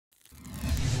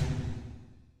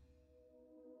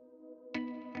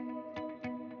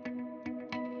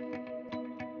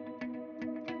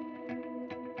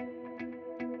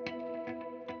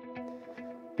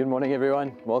Good morning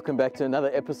everyone, welcome back to another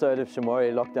episode of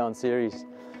Shamwari Lockdown Series.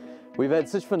 We've had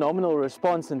such phenomenal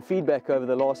response and feedback over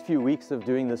the last few weeks of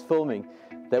doing this filming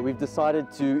that we've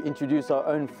decided to introduce our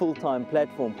own full-time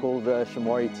platform called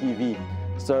Shamwari TV.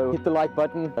 So hit the like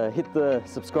button, hit the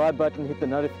subscribe button, hit the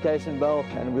notification bell,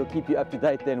 and we'll keep you up to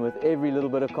date then with every little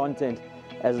bit of content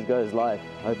as it goes live.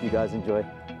 Hope you guys enjoy.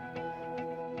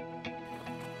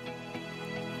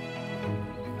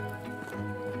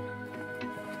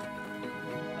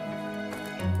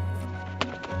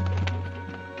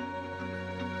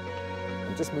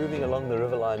 I'm just moving along the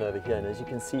river line over here, and as you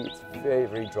can see, it's very,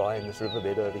 very dry in this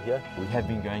riverbed over here. We have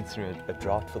been going through a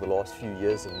drought for the last few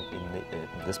years in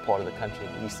this part of the country,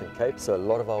 in the Eastern Cape. So a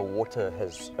lot of our water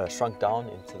has shrunk down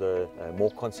into the more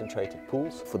concentrated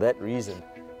pools. For that reason,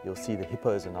 you'll see the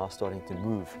hippos are now starting to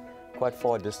move quite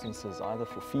far distances, either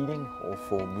for feeding or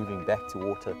for moving back to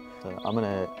water. So I'm going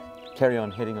to carry on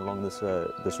heading along this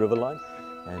river line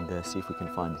and see if we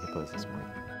can find the hippos this morning.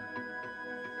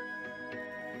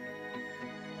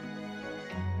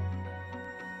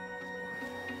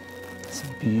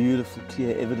 Some beautiful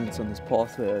clear evidence on this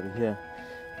pathway over here.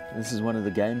 This is one of the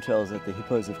game trails that the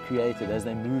hippos have created as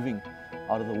they're moving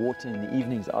out of the water in the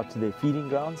evenings out to their feeding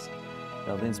grounds.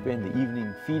 They'll then spend the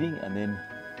evening feeding, and then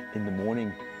in the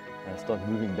morning start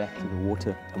moving back to the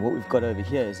water. And what we've got over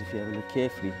here is, if you have a look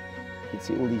carefully, you can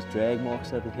see all these drag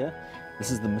marks over here. This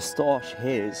is the moustache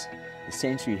hairs, the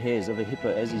sensory hairs of a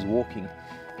hippo as he's walking,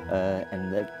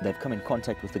 and they've come in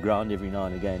contact with the ground every now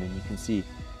and again, and you can see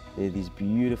there are these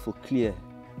beautiful clear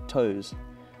toes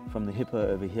from the hippo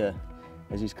over here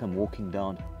as he's come walking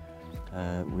down.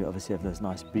 We obviously have those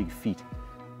nice big feet.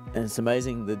 And it's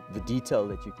amazing the detail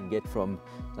that you can get from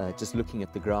just looking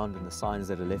at the ground and the signs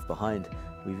that are left behind.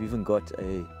 We've even got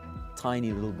a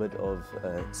tiny little bit of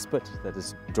spit that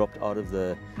is dropped out of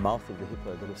the mouth of the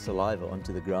hippo, a bit of saliva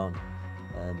onto the ground.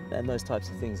 And those types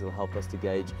of things will help us to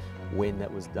gauge when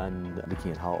that was done,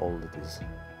 looking at how old it is.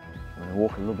 I'm going to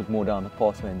walk a little bit more down the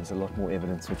pathway, and there's a lot more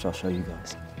evidence which I'll show you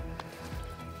guys.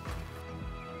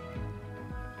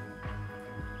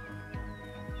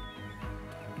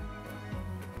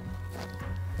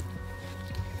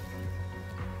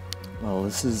 Well,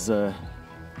 this is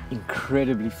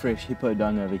incredibly fresh hippo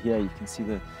dung over here. You can see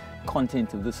the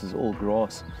content of this is all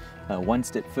grass. One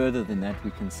step further than that,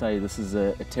 we can say this is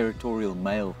a territorial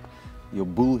male. Your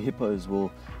bull hippos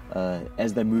will,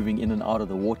 as they're moving in and out of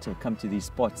the water, come to these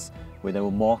spots where they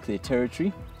will mark their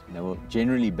territory. They will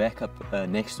generally back up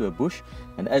next to a bush,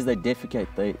 and as they defecate,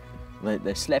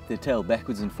 they slap their tail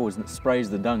backwards and forwards, and it sprays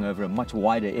the dung over a much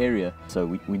wider area. So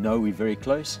we know we're very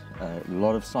close. A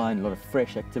lot of sign, a lot of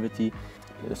fresh activity.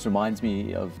 This reminds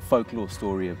me of a folklore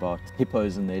story about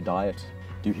hippos and their diet.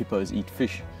 Do hippos eat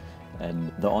fish?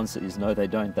 And the answer is no, they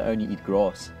don't. They only eat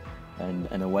grass.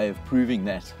 And a way of proving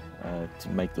that, to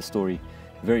make the story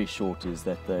very short, is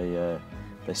that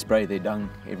they spray their dung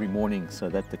every morning so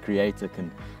that the creator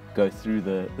can go through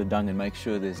the dung and make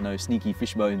sure there's no sneaky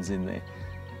fish bones in there,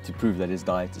 to prove that his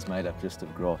diet is made up just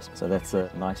of grass. So that's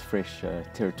a nice fresh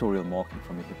territorial marking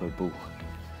from a hippo bull.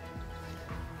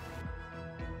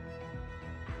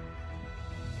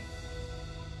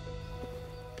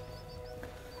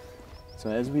 So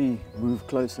as we move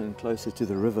closer and closer to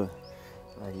the river,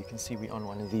 you can see we're on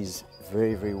one of these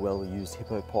very, very well used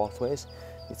hippo pathways.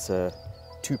 It's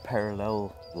two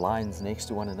parallel lines next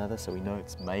to one another, so we know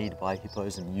it's made by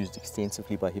hippos and used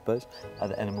extensively by hippos.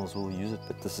 Other animals will use it,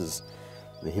 but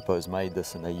the hippos made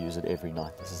this and they use it every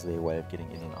night. This is their way of getting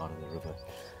in and out of the river.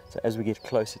 So as we get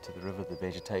closer to the river, the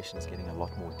vegetation is getting a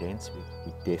lot more dense.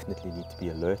 We definitely need to be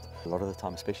alert. A lot of the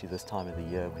time, especially this time of the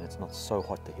year when it's not so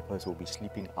hot, the hippos will be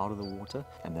sleeping out of the water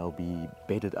and they'll be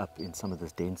bedded up in some of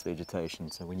this dense vegetation.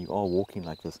 So when you are walking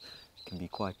like this, it can be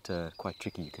quite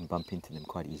tricky. You can bump into them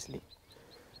quite easily.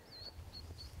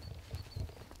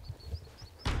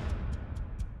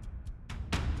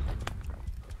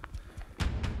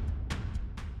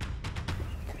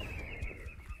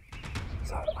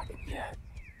 So I can hear,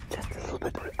 just a little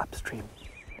bit upstream,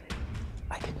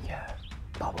 I can hear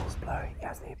bubbles blowing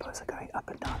as the hippos are going up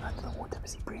and down under the water,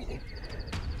 busy breathing.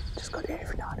 Just got air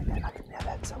every now and again, I can hear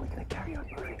that, so we're going to carry on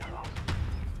moving along.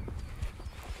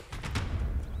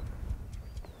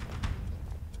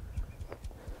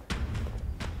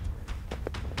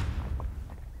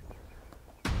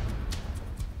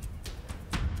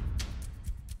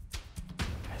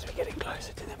 As we're getting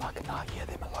closer to them, I can now hear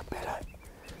them a lot better.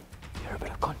 Hear a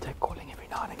bit of contact calling every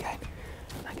now and again,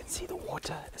 and I can see the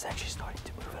water is actually starting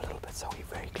to move a little bit, so we're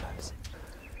very close.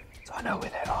 So I know where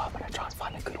they are. I'm going to try and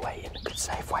find a good way in, a good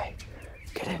safe way.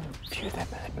 Get in, view them,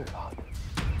 and then move out.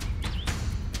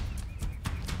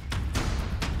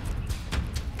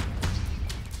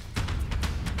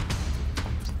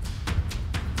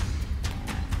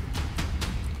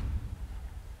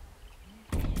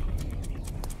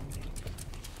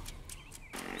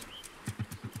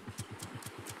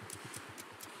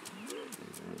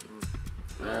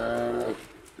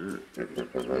 We're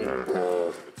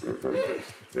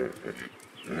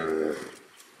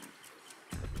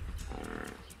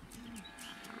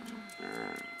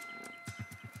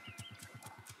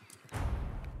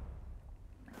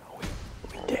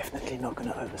definitely not going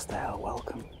to overstay our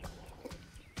welcome.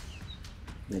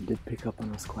 They did pick up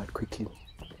on us quite quickly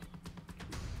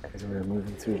as we were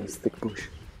moving through this thick bush.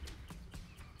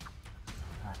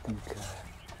 I think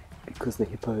because the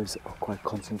hippos are quite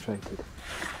concentrated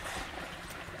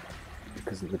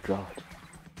because of the drought,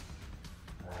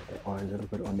 they are a little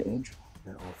bit on the edge.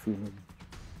 They are feeling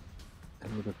a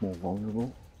little bit more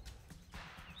vulnerable,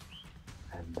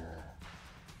 and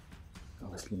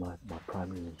obviously my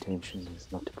primary intention is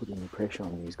not to put any pressure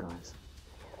on these guys.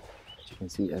 As you can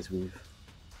see, as we've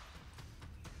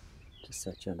just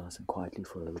sat here nice and quietly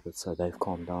for a little bit, so they've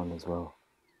calmed down as well.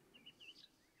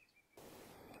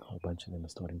 A whole bunch of them are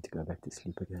starting to go back to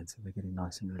sleep again, so they're getting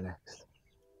nice and relaxed.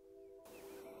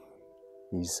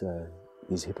 These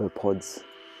hippopods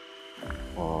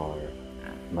are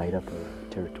made up of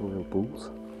territorial bulls,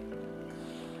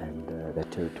 and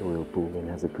that territorial bull then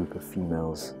has a group of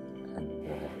females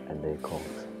and their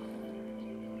calves.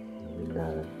 And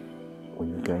when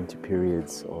you go into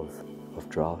periods of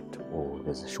drought, or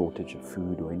there's a shortage of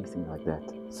food or anything like that,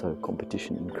 so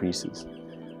competition increases,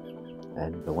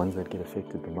 and the ones that get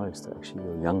affected the most are actually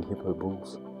your young hippo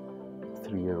bulls,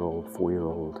 3-year-old,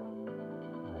 4-year-old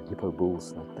hippo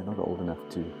bulls. Like, they're not old enough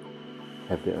to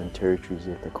have their own territories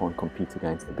yet. They can't compete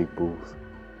against the big bulls,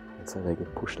 and so they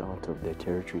get pushed out of their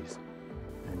territories,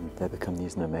 and they become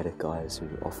these nomadic guys who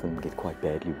often get quite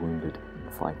badly wounded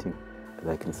in fighting.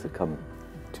 They can succumb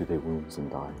to their wounds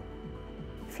and die.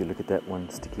 If you look at that one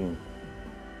sticking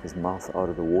his mouth out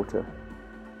of the water,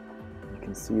 you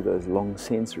can see those long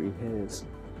sensory hairs,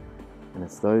 and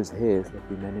it's those hairs that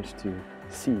we managed to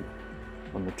see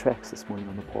on the tracks this morning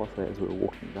on the pathway as we were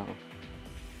walking down.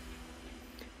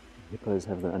 Hippos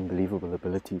have the unbelievable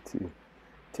ability to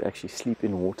actually sleep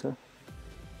in water.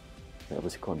 They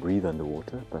obviously can't breathe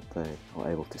underwater, but they are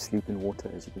able to sleep in water.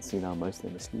 As you can see now, most of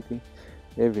them are sleeping.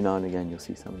 Every now and again you'll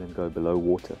see some of them go below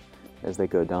water. As they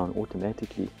go down,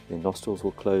 automatically their nostrils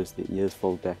will close, their ears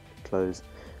fold back, close,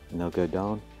 and they'll go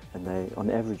down, and they on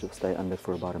average will stay under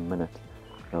for about a minute.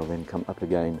 They'll then come up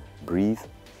again, breathe,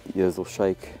 the ears will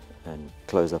shake and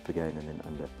close up again, and then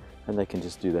under. And they can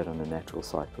just do that on a natural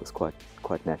cycle. It's quite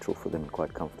natural for them and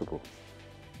quite comfortable.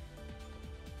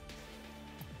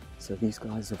 So these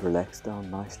guys have relaxed down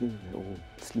nicely. They're all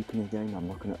sleeping again. I'm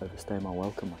not going to overstay my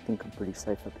welcome. I think I'm pretty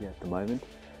safe up here at the moment,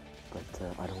 but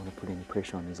I don't want to put any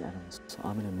pressure on these animals. So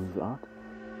I'm going to move out